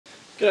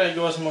G'day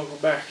guys and welcome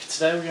back.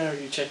 Today we're going to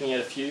be checking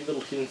out a few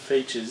little hidden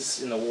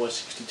features in the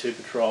Y62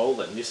 Patrol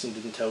that Nissan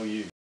didn't tell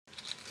you.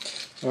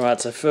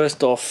 Alright, so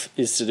first off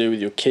is to do with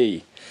your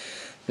key.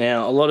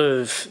 Now a lot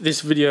of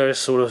this video is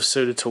sort of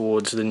suited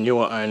towards the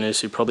newer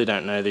owners who probably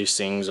don't know these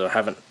things or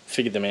haven't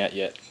figured them out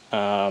yet.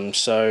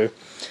 So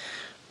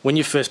when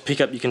you first pick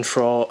up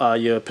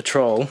your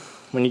Patrol,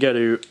 when you go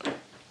to,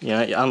 you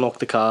unlock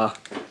the car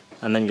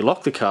and then you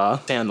lock the car,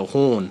 sound the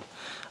horn.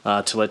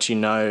 To let you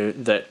know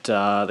that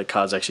the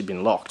car's actually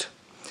been locked.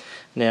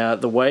 Now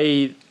the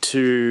way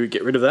to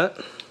get rid of that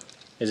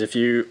is if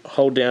you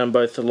hold down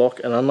both the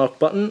lock and unlock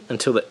button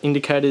until the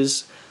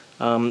indicators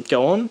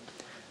go on,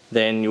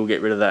 then you'll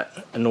get rid of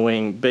that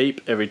annoying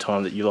beep every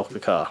time that you lock the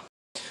car.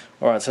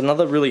 Alright, so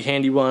another really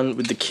handy one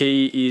with the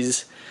key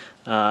is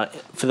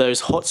for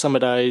those hot summer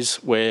days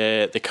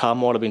where the car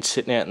might have been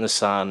sitting out in the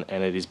sun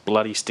and it is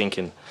bloody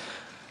stinking.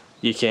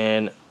 You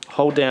can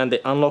hold down the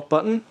unlock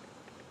button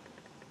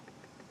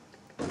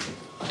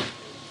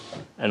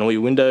and all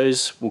your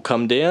windows will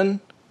come down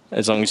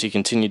as long as you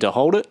continue to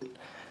hold it,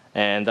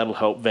 and that'll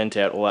help vent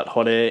out all that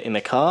hot air in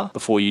the car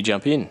before you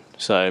jump in.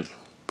 So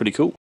pretty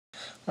cool.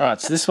 Alright,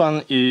 so this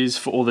one is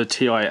for all the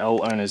TIL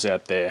owners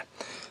out there.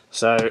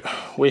 So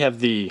we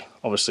have the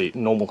obviously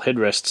normal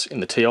headrests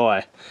in the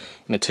TI.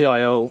 In the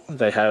TIL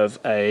they have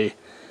a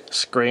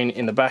screen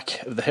in the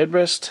back of the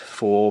headrest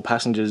for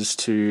passengers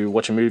to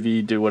watch a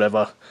movie, do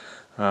whatever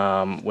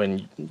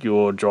when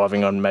you're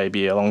driving on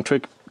maybe a long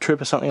trip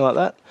or something like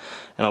that,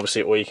 and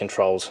obviously all your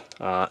controls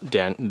are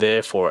down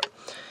there for it.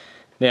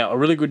 Now a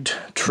really good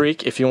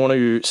trick if you want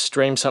to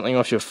stream something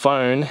off your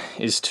phone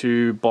is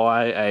to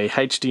buy a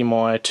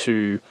HDMI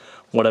to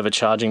whatever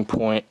charging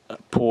port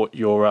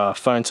your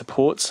phone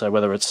supports, so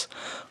whether it's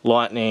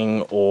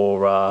Lightning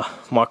or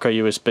micro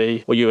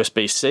USB or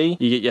USB-C.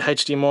 You get your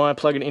HDMI,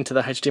 plug it into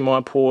the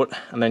HDMI port,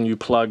 and then you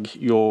plug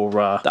your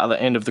the other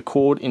end of the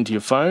cord into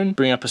your phone,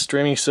 bring up a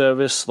streaming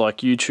service like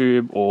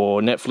YouTube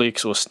or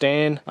Netflix or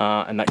Stan,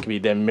 and that can be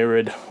then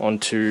mirrored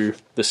onto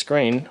the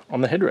screen on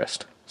the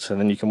headrest. So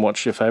then you can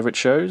watch your favourite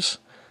shows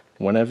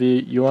whenever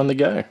you're on the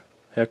go.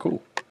 How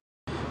cool.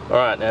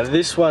 Alright, now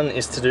this one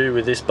is to do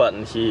with this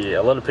button here.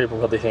 A lot of people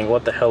probably think,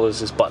 what the hell is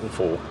this button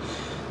for?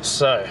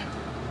 So,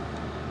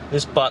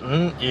 this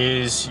button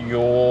is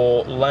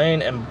your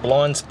lane and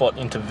blind spot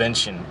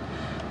intervention.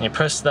 You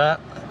press that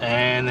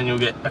and then you'll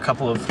get a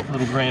couple of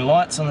little green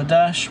lights on the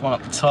dash, one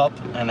up the top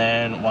and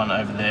then one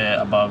over there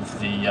above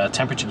the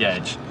temperature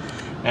gauge.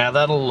 Now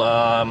that'll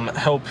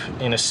help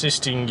in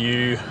assisting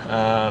you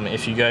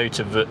if you go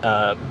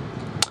to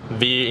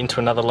veer into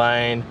another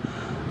lane.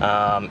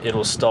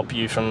 It'll stop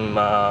you from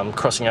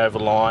crossing over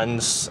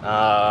lines,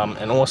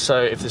 and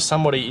also if there's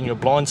somebody in your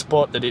blind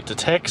spot that it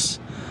detects,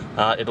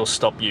 it'll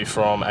stop you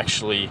from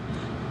actually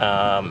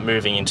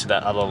moving into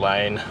that other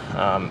lane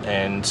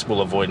and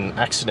will avoid an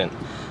accident.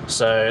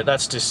 So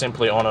that's just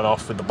simply on and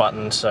off with the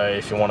button, so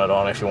if you want it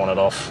on, if you want it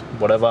off,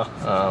 whatever.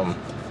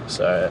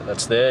 So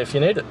that's there if you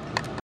need it.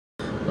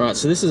 Right,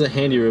 so this is a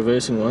handy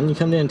reversing one. You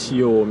come down to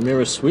your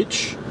mirror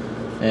switch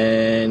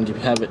and you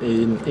have it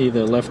in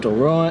either left or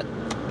right.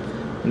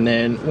 And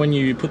then when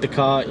you put the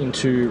car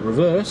into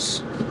reverse,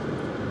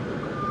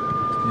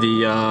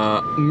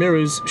 the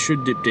mirrors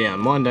should dip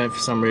down. Mine don't for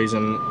some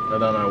reason, I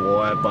don't know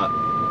why, but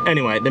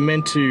anyway, they're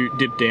meant to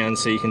dip down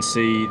so you can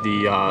see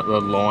the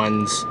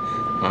lines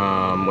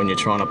when you're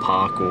trying to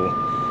park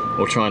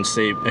or try and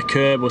see a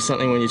curb or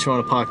something when you're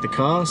trying to park the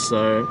car,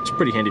 so it's a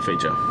pretty handy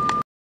feature.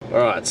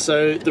 Alright,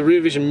 so the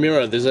rear vision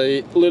mirror, there's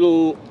a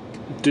little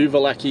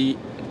Duvalaki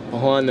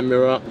behind the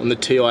mirror on the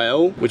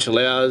TIL, which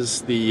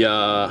allows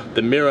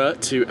the mirror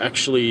to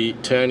actually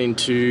turn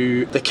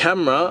into the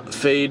camera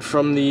feed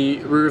from the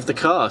rear of the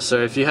car.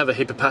 So if you have a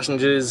heap of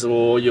passengers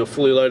or you're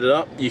fully loaded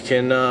up, you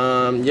can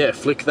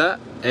flick that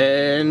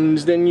and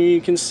then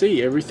you can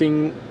see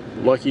everything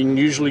like you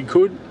usually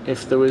could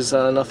if there was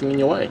nothing in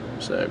your way.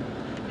 So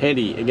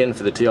handy again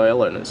for the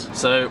TIL owners.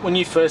 So when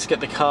you first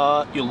get the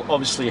car, you'll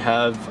obviously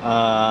have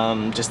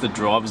just the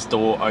driver's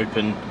door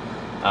open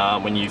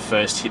when you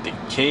first hit the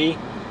key.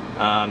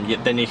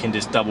 Then you can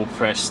just double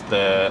press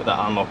the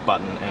unlock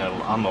button and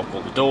it'll unlock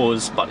all the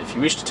doors. But if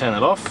you wish to turn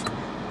it off,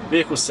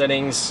 vehicle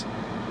settings,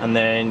 and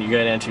then you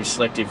go down to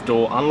selective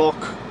door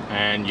unlock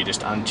and you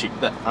just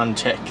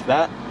uncheck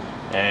that,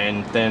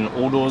 and then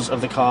all doors of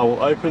the car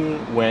will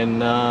open when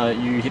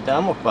you hit the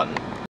unlock button.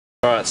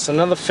 Alright, so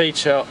another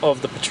feature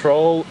of the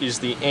Patrol is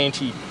the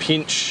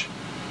anti-pinch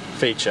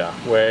feature,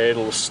 where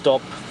it'll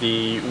stop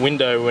the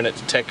window when it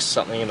detects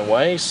something in the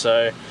way.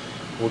 So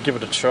we'll give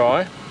it a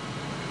try.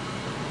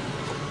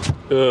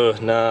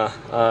 Nah,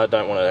 I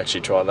don't want to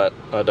actually try that.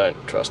 I don't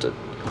trust it.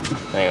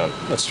 Hang on,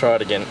 let's try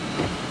it again.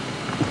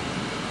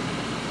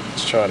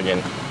 Let's try it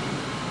again.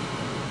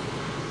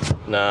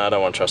 Nah, I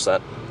don't want to trust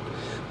that.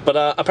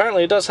 But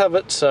apparently it does have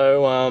it,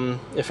 so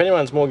if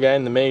anyone's more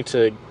game than me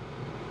to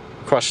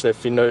crush their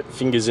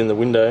fingers in the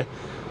window,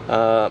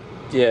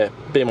 yeah,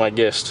 be my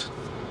guest.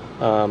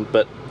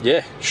 But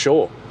yeah,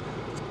 sure,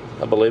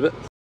 I believe it.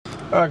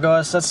 Alright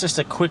guys, that's just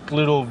a quick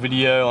little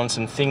video on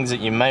some things that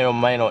you may or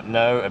may not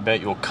know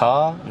about your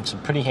car, and some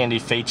pretty handy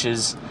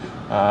features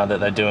that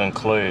they do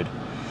include.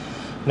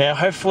 Now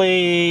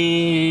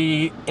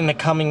hopefully in the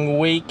coming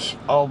week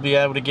I'll be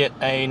able to get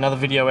another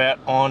video out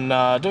on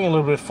doing a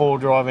little bit of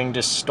forward driving,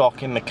 just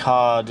stock in the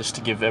car, just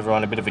to give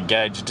everyone a bit of a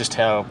gauge of just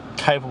how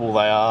capable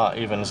they are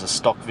even as a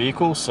stock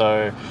vehicle.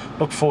 So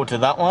look forward to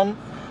that one.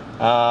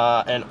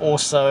 And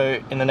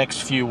also in the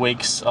next few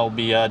weeks I'll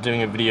be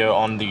doing a video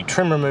on the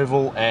trim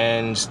removal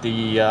and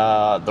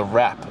the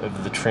wrap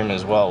of the trim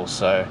as well,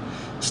 so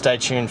stay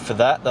tuned for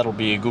that. That'll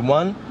be a good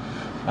one.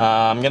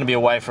 I'm going to be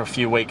away for a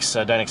few weeks,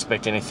 so don't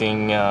expect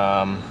anything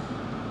out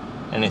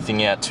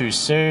too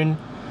soon,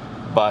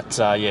 but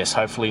yes,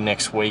 hopefully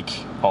next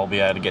week I'll be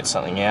able to get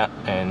something out.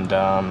 And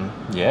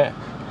yeah,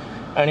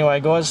 anyway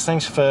guys,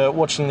 thanks for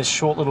watching this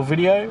short little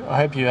video. I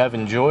hope you have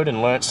enjoyed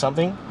and learnt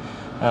something.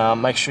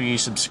 Make sure you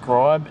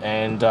subscribe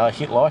and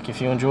hit like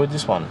if you enjoyed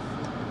this one.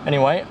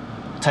 Anyway,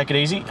 take it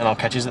easy and I'll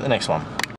catch you at the next one.